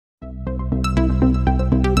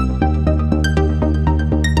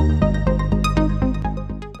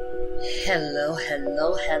Hello,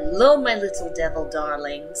 hello, hello, my little devil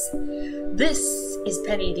darlings. This is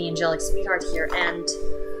Penny the Angelic Sweetheart here, and...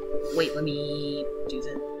 Wait, let me do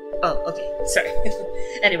that. Oh, okay, sorry.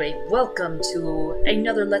 Anyway, welcome to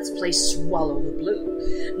another Let's Play Swallow the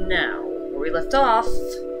Blue. Now, where we left off,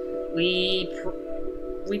 we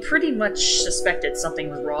pretty much suspected something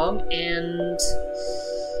was wrong, and...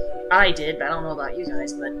 I did, but I don't know about you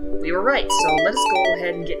guys, but we were right, so let us go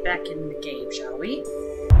ahead and get back in the game, shall we?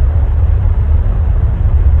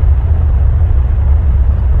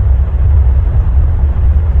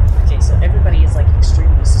 Okay, so everybody is, like,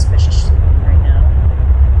 extremely suspicious right now.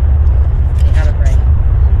 Okay, how to write.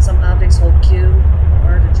 Some objects hold Q,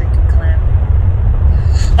 or to drink and clap.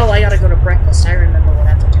 Oh, I gotta go to breakfast. I remember what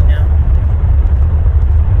I have to do now.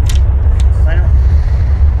 I don't...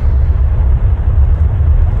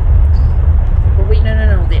 But wait,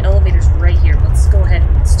 no, the elevator's right here. Let's go ahead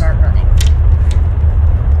and start running.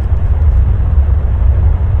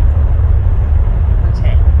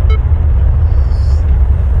 Okay.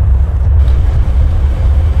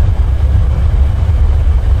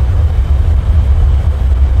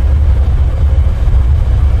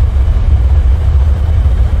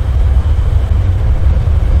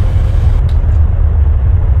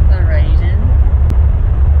 Alrighty then.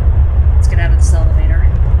 Let's get out of this elevator.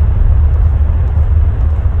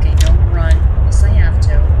 Okay, don't run unless I have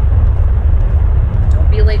to. Don't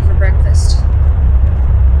be late for breakfast.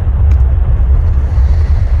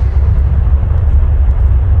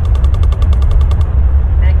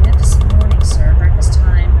 Magnificent morning, sir. Breakfast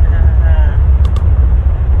time. Ha ha ha.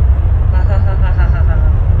 Ha ha ha ha ha ha ha.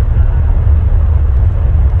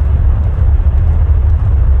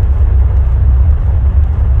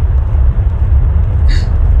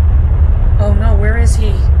 Oh no, where is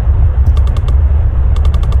he?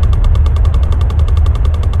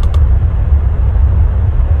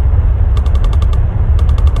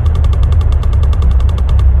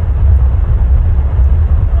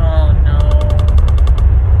 Oh no.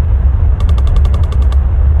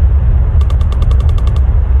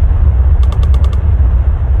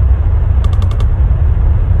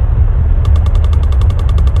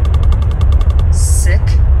 Sick?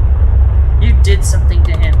 You did something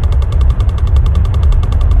to him.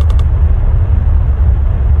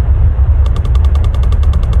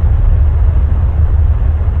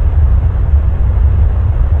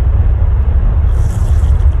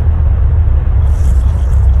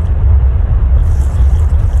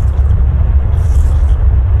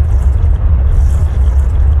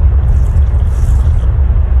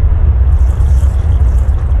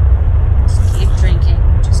 Just keep drinking.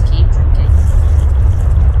 Just keep drinking.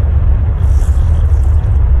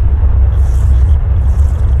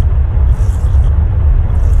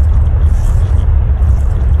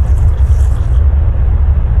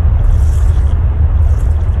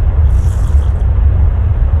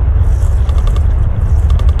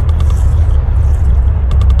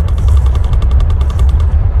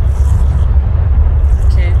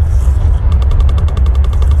 Okay.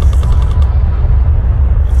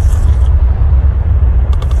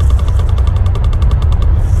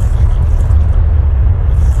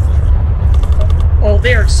 Oh,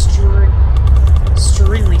 they're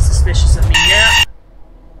extremely suspicious of me. Yeah.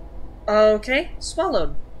 Okay,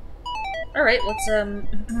 swallowed. Alright, let's,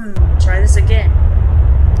 try this again.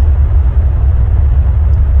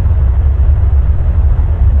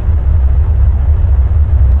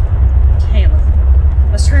 Okay,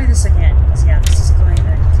 let's try this again. Because, yeah, this is going to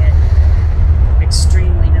get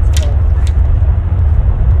extremely difficult.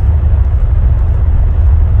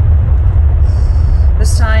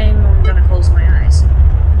 This time, I'm gonna close my eyes.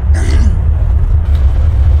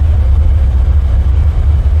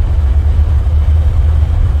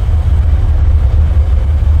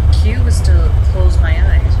 Q is to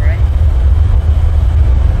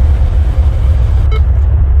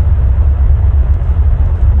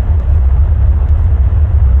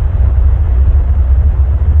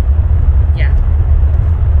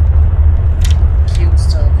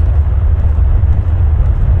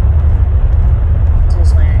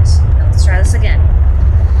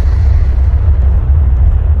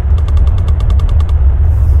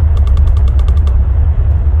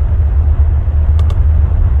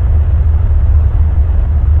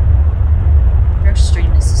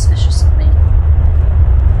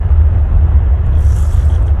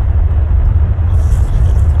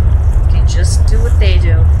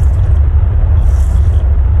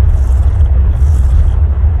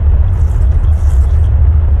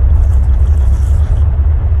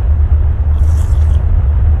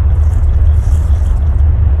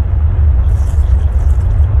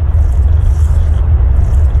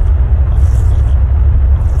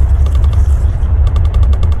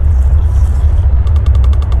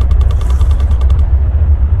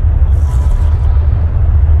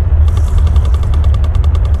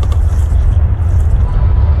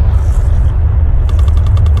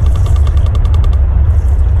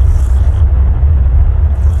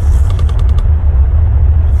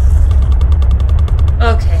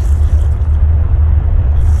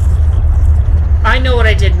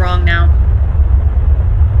did wrong now.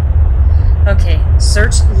 Okay,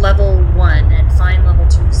 search level 1 and find level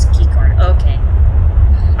 2's keycard. Okay.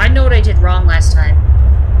 I know what I did wrong last time.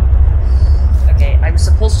 Okay, I was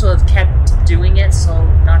supposed to have kept doing it so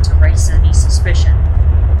not to raise any suspicion.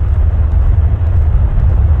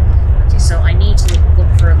 Okay, so I need to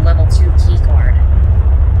look for a level 2 keycard.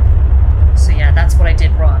 So yeah, that's what I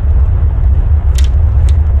did wrong.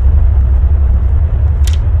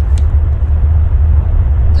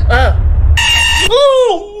 Oh!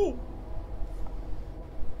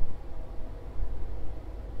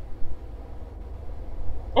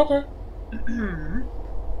 Okay.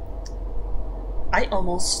 I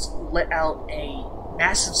almost let out a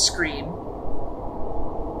massive scream.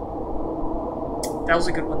 That was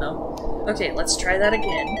a good one, though. Okay, let's try that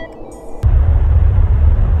again.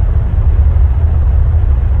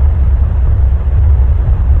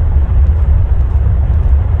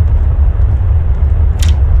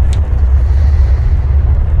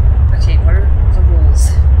 Okay, what are the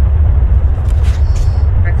rules?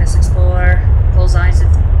 Reckless explore, close eyes if...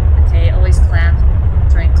 Okay, always clap.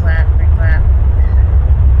 Drink, clap, drink, clap.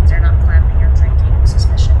 If they're not clapping, you're drinking.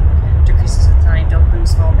 Suspicion. Decreases in time. Don't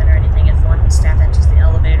lose Smallman or anything. If one staff enters the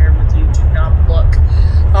elevator with you, do not look.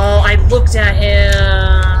 Oh, I looked at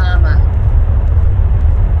him!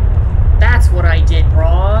 That's what I did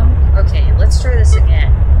wrong. Okay, let's try this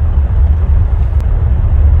again.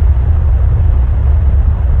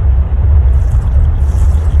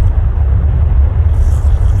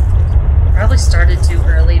 Probably started too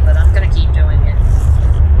early, but I'm gonna keep doing it.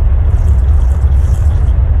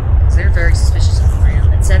 Because they're very suspicious of me.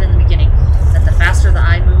 It said in the beginning that the faster the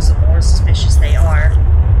eye moves, the more suspicious they are.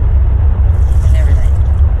 And everything.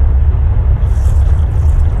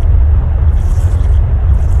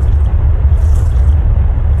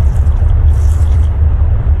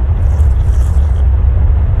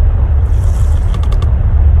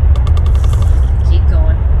 Keep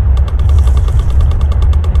going.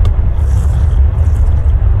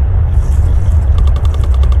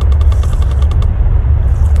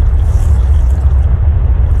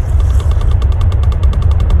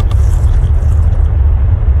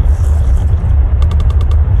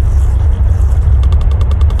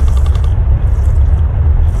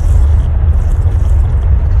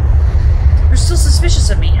 Suspicious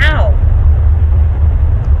of me. How?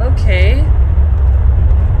 Okay.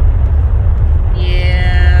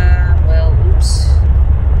 Yeah, well, oops.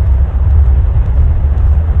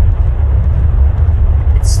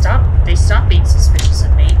 They stopped being suspicious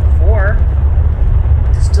of me before.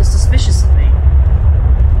 They're still suspicious of me.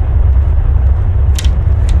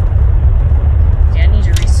 Okay, I need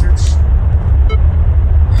to research.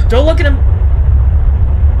 Don't look at him!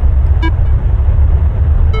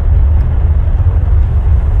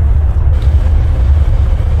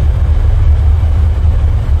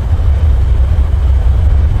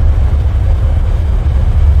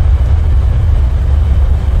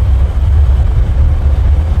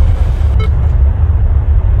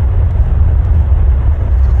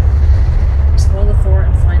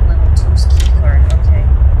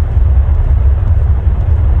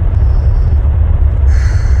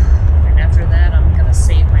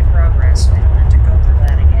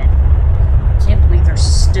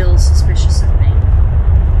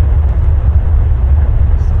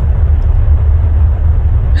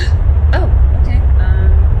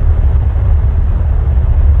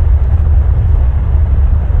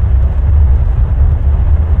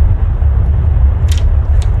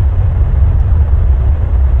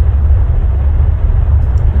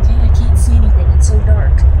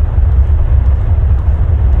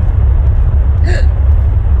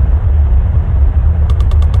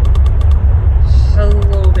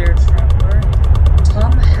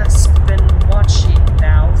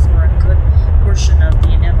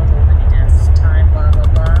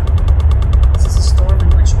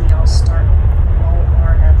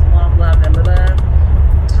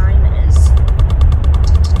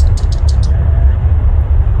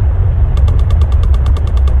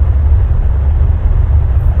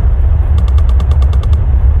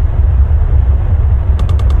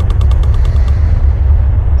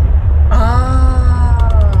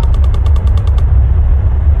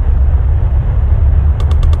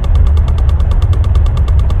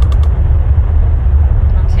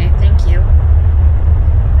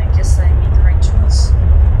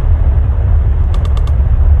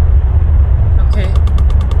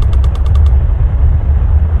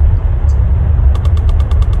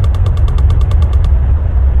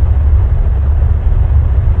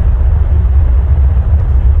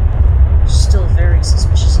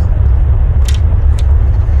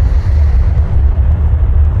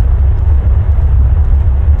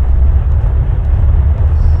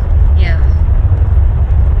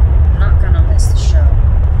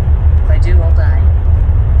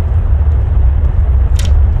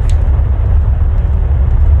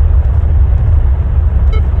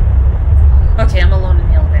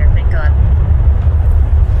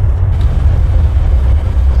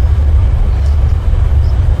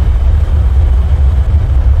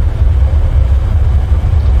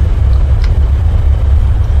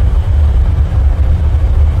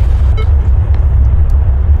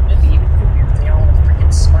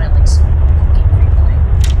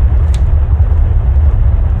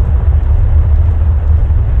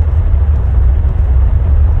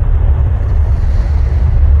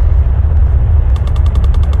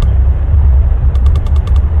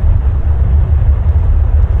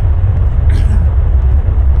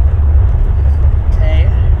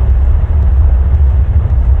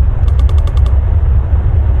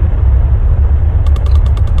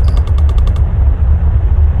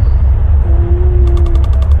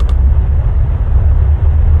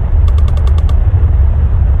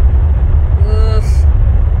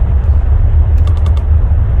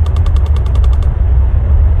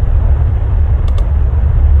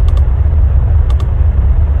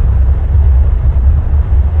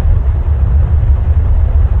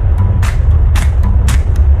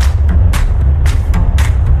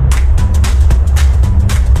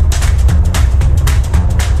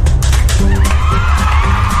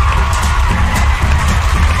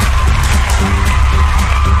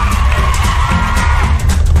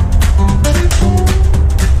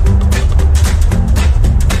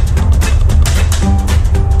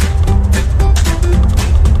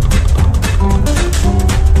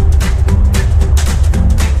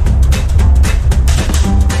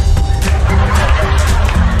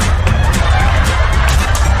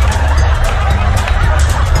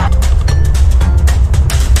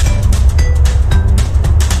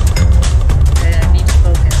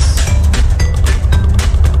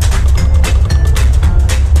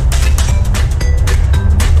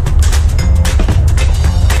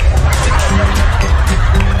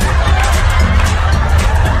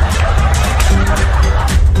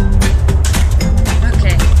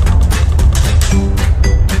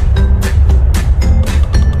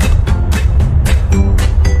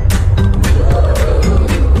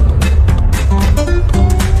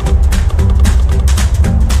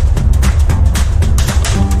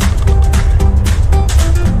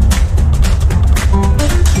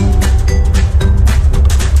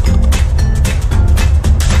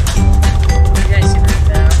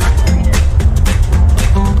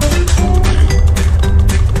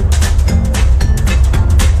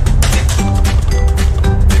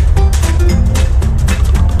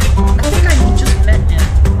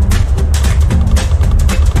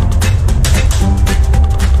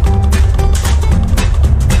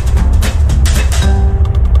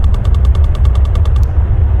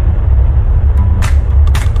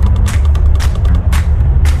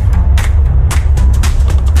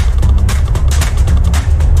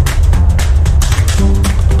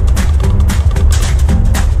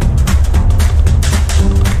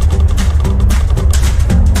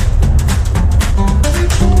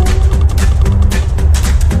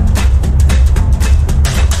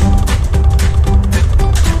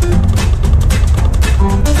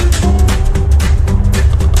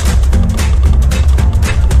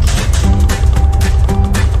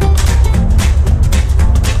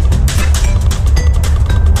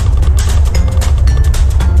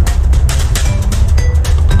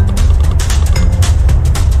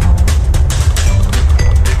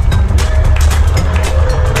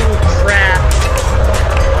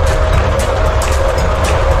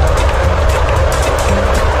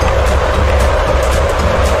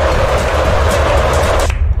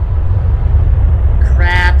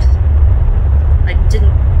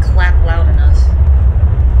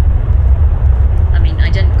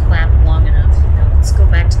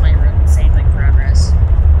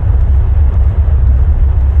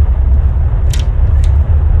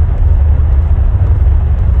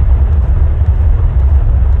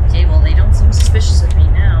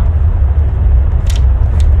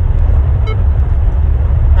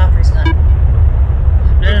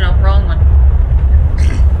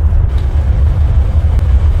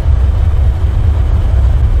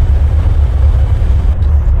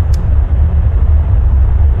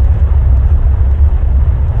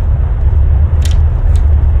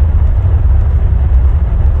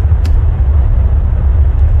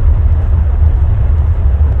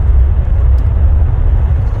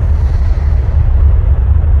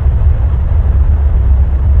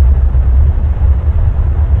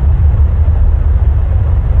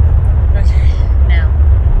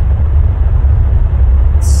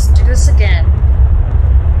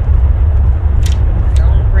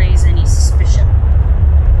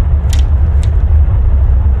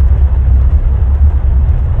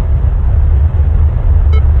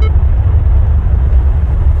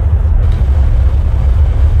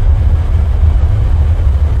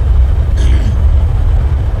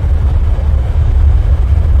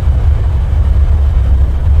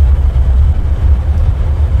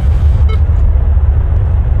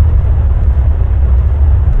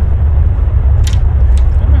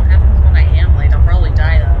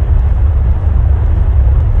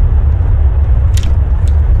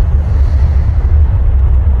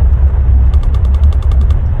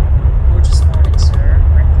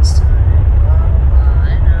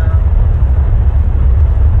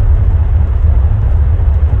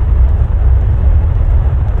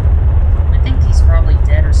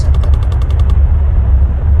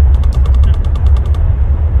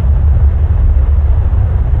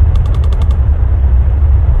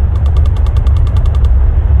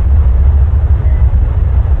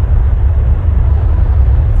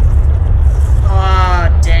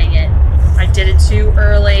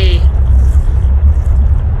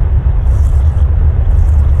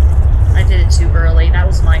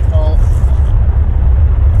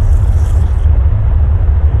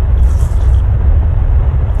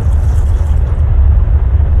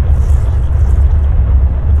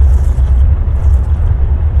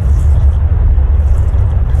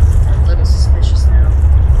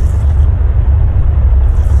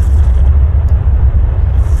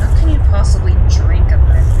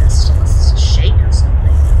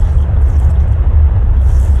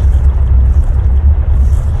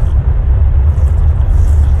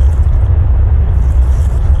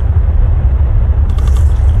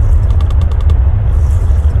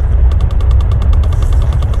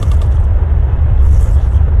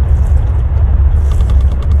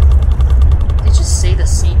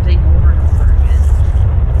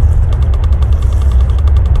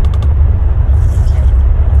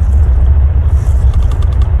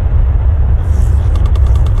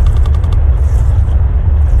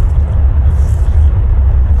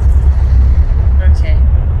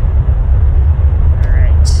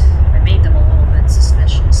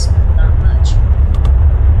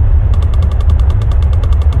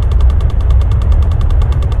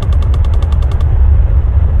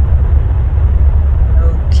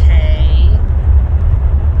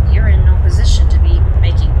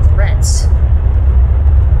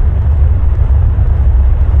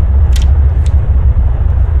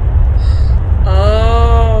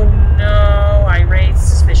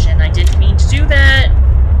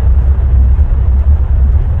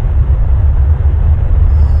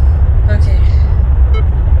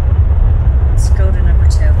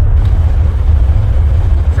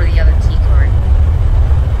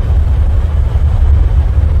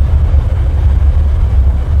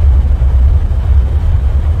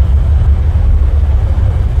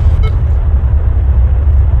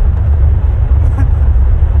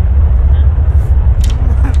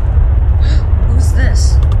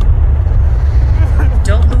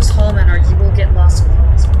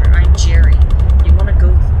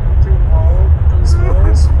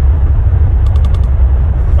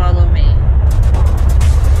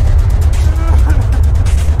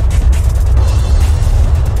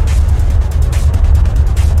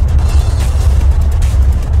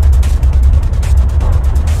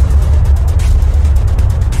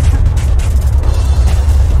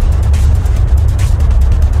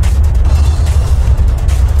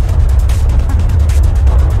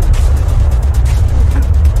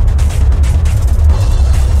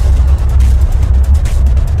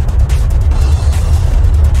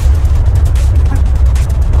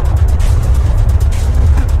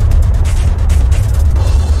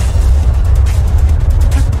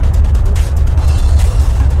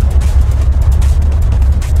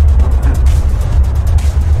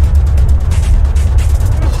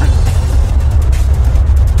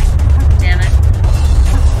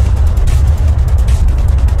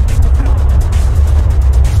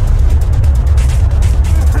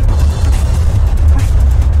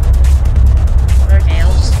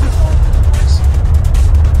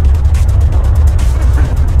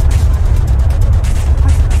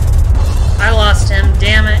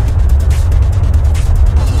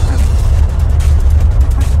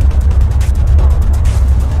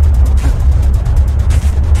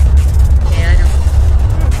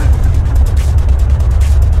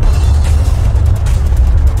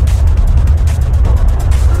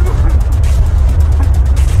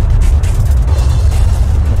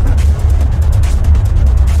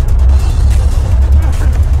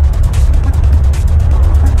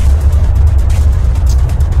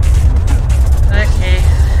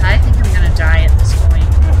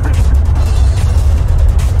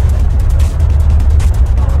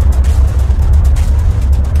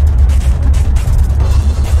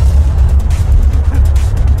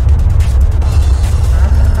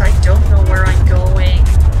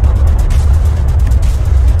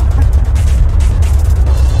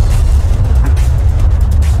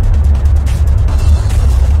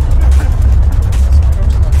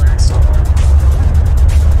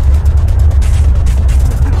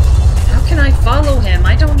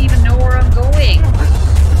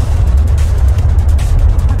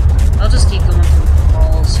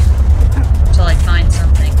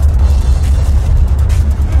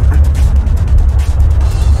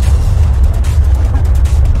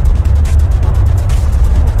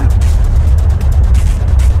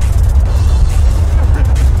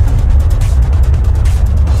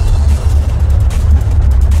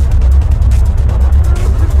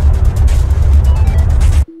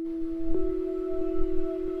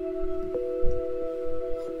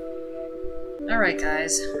 Alright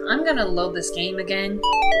guys, I'm gonna load this game again,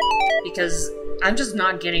 because I'm just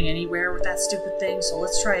not getting anywhere with that stupid thing, so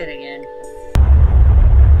let's try it again.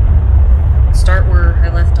 Start where I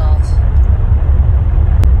left off.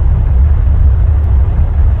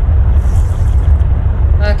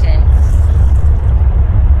 Okay.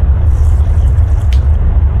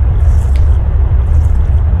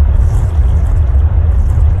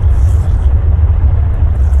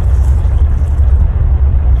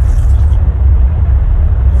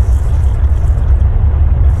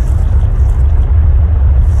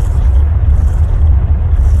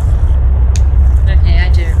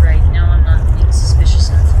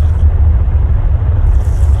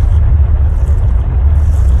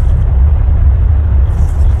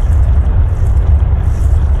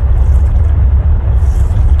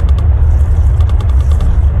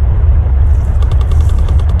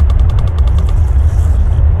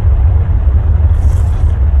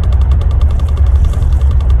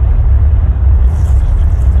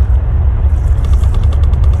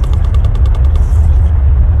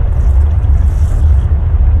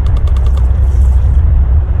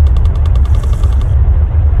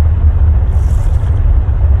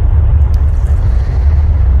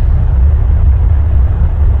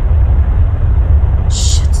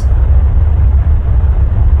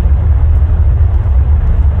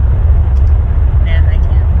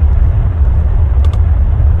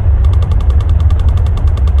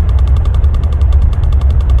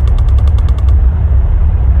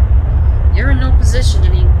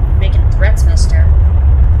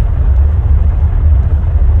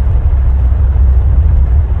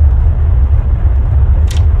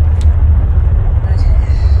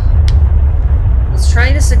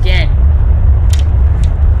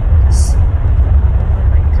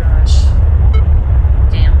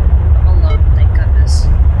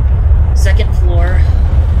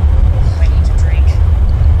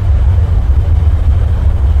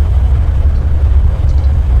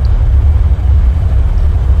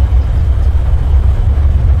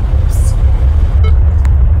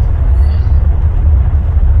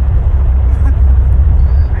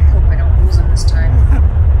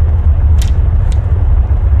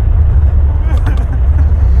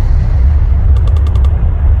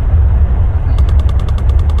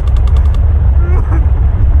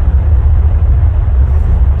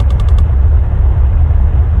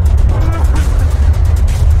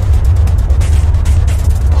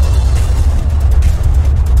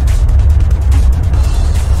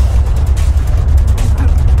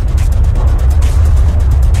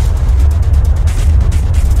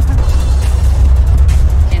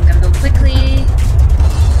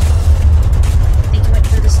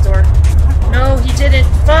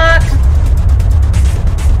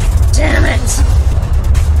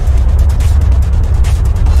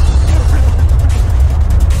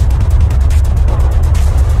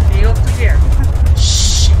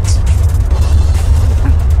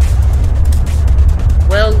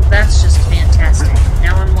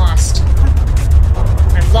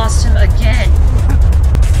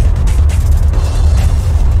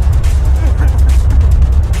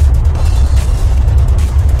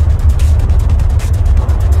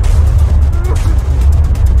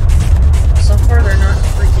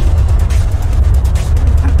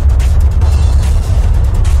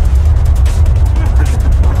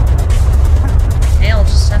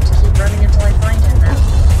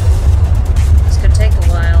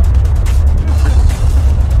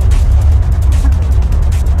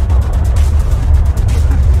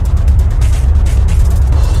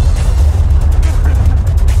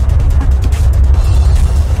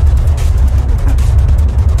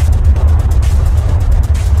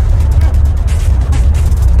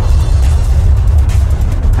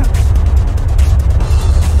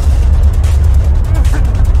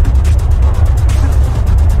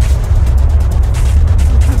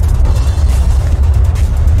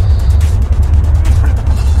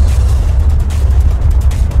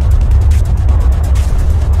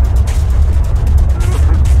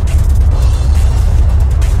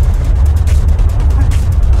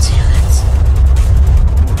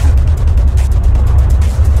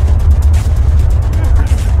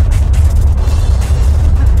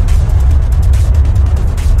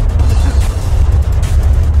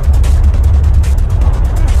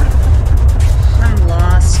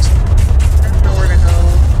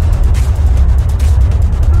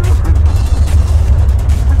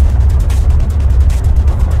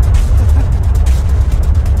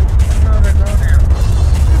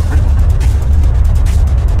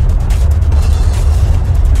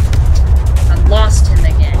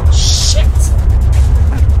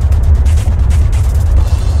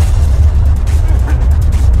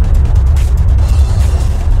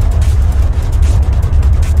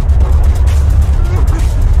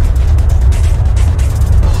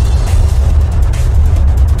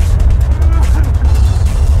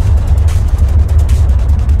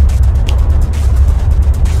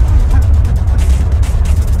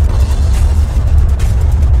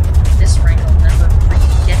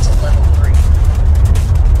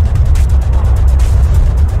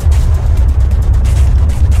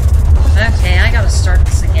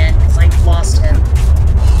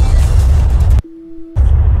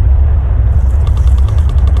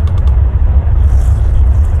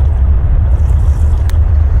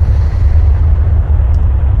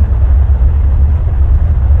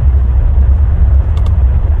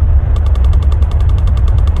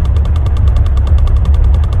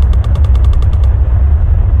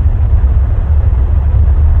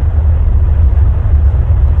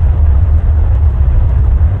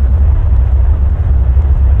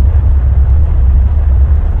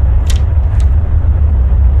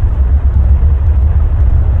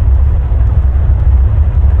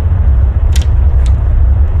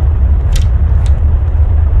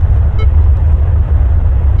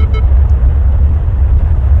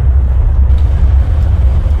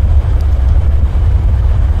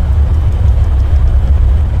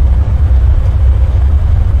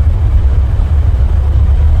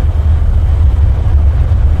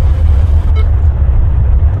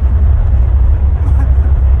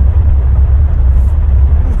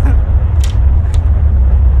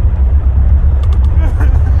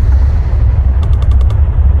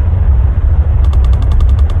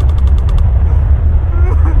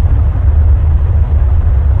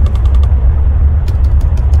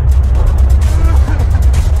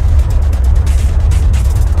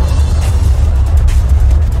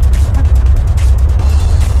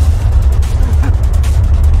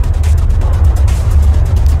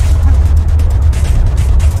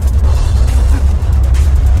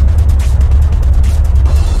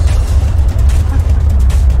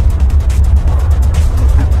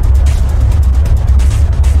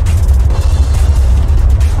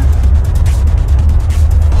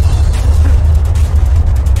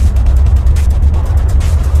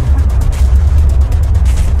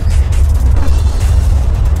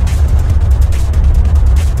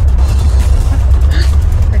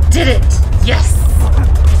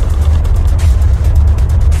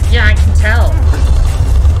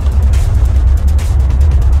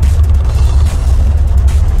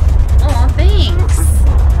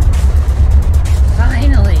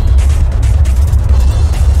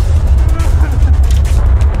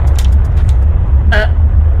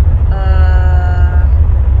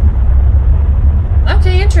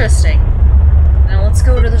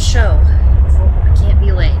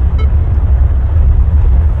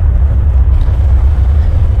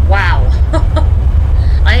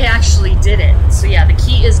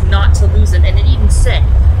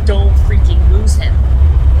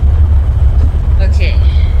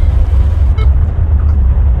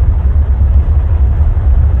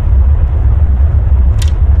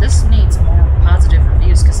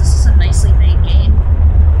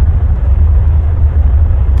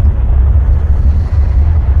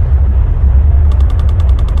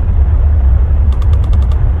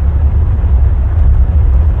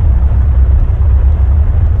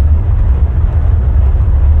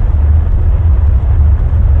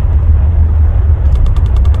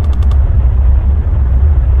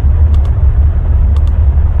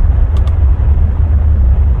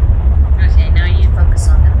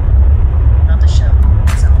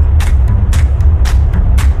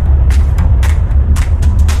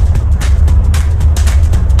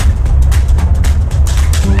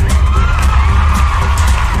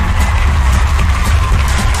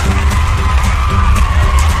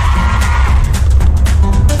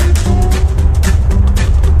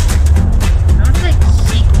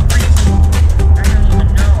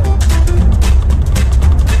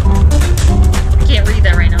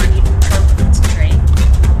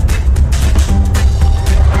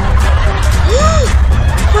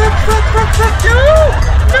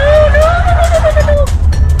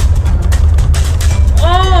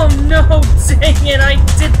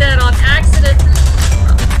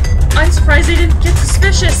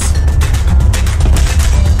 suspicious!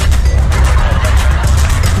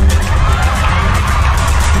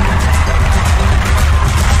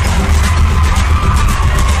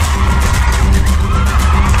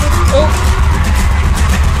 Oh!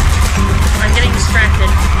 I'm getting distracted.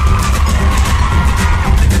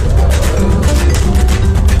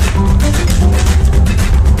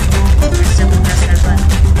 I still press that button.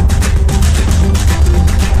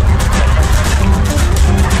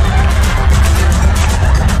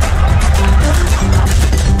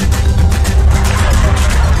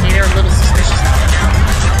 Okay, they're a little suspicious of me now.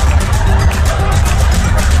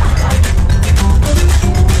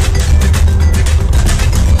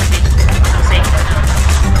 I'm safe for now.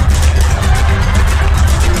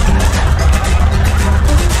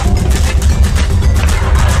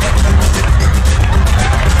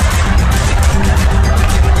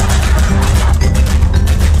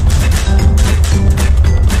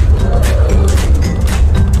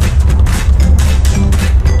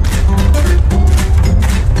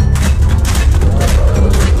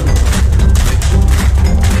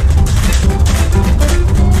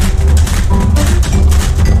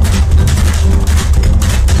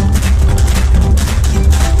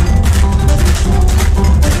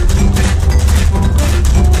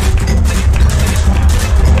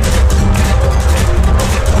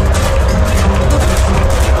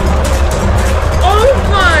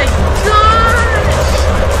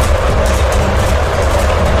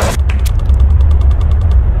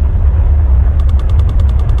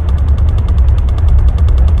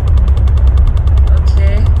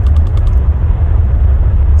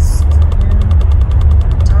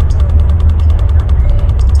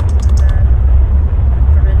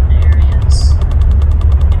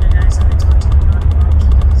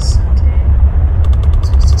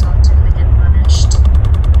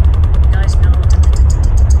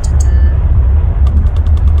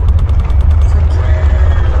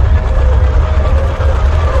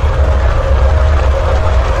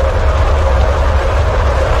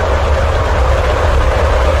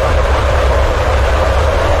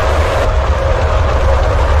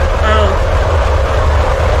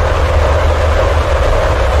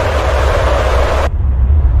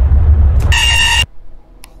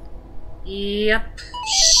 Yep.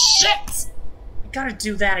 Shit! I gotta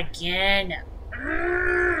do that again.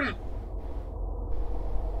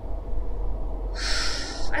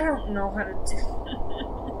 I don't know how to do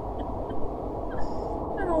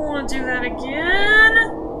I don't want to do that again.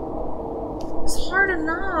 It's hard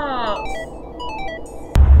enough.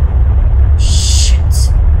 Shit.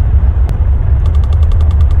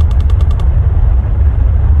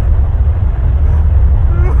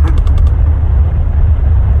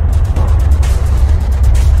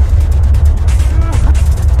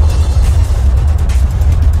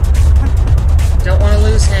 Don't want to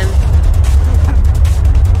lose him.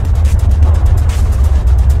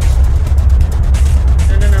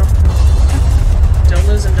 No. Don't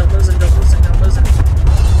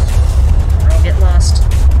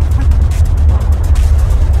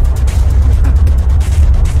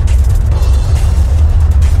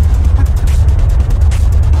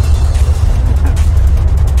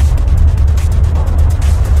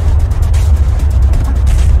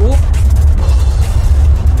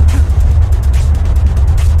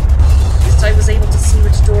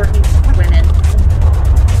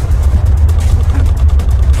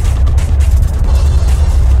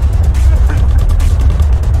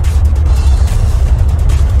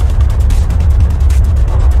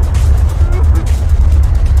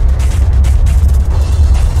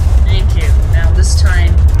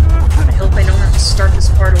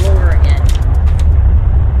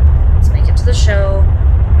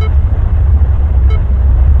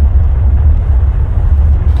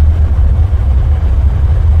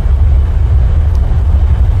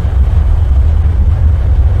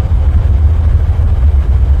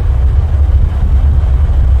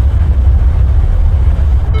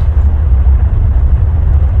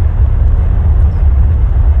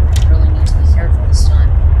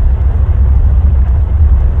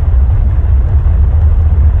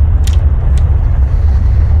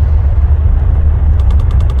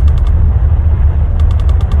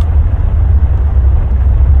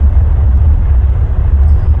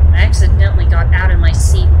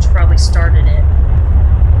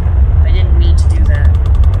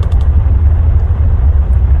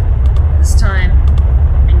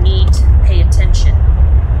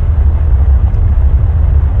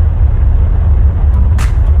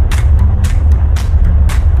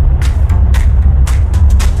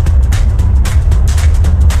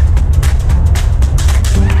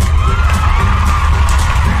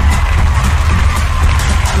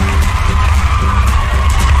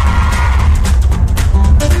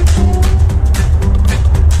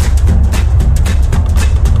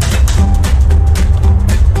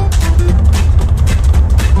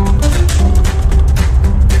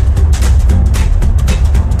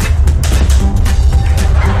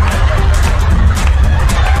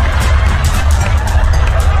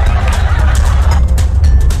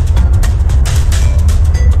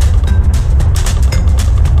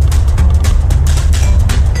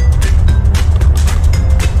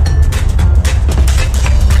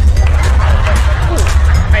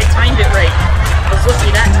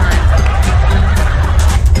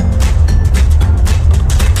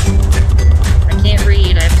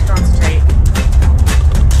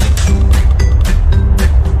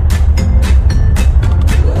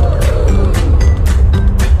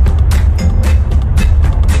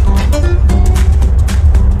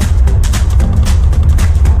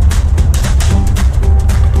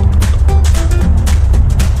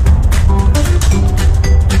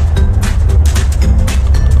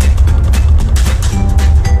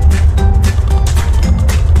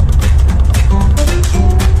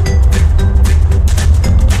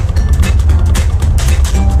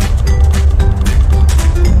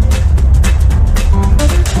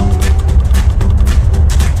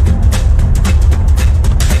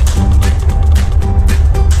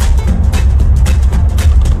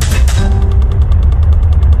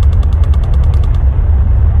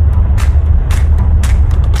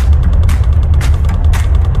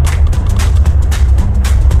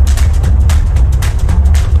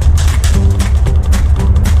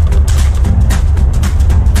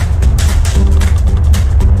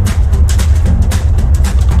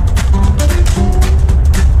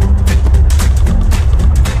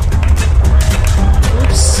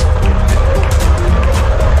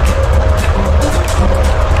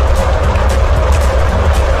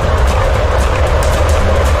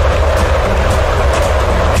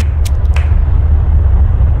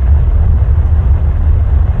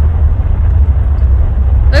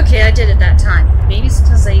Okay, I did it that time. Maybe it's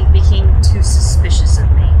because they became too suspicious of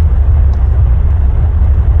me.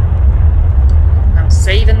 I'm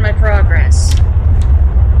saving my progress.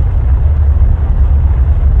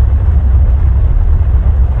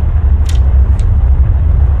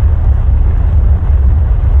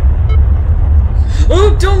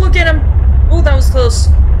 Oh, don't look at him! Oh, that was close.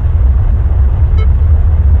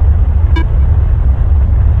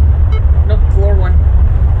 Nope, floor one.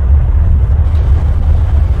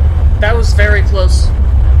 That was very close. I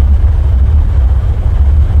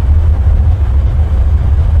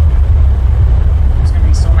was gonna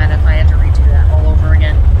be so mad if I had to redo that all over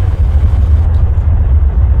again.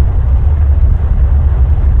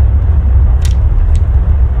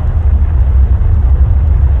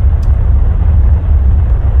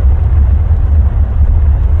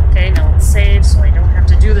 Okay, now let's save so I don't have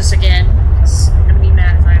to do this again, because I'm gonna be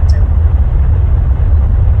mad if I have to.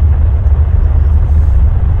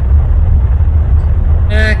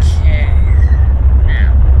 Okay,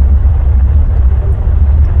 now,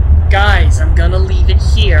 guys, I'm gonna leave it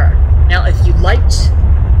here. Now, if you liked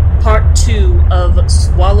part 2 of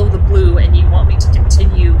Swallow the Blue and you want me to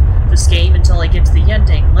continue this game until I get to the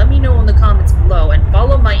ending, let me know in the comments below and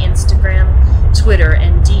follow my Instagram, Twitter,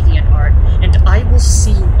 and DeviantArt, and I will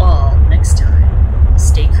see you all next time.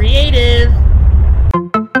 Stay creative!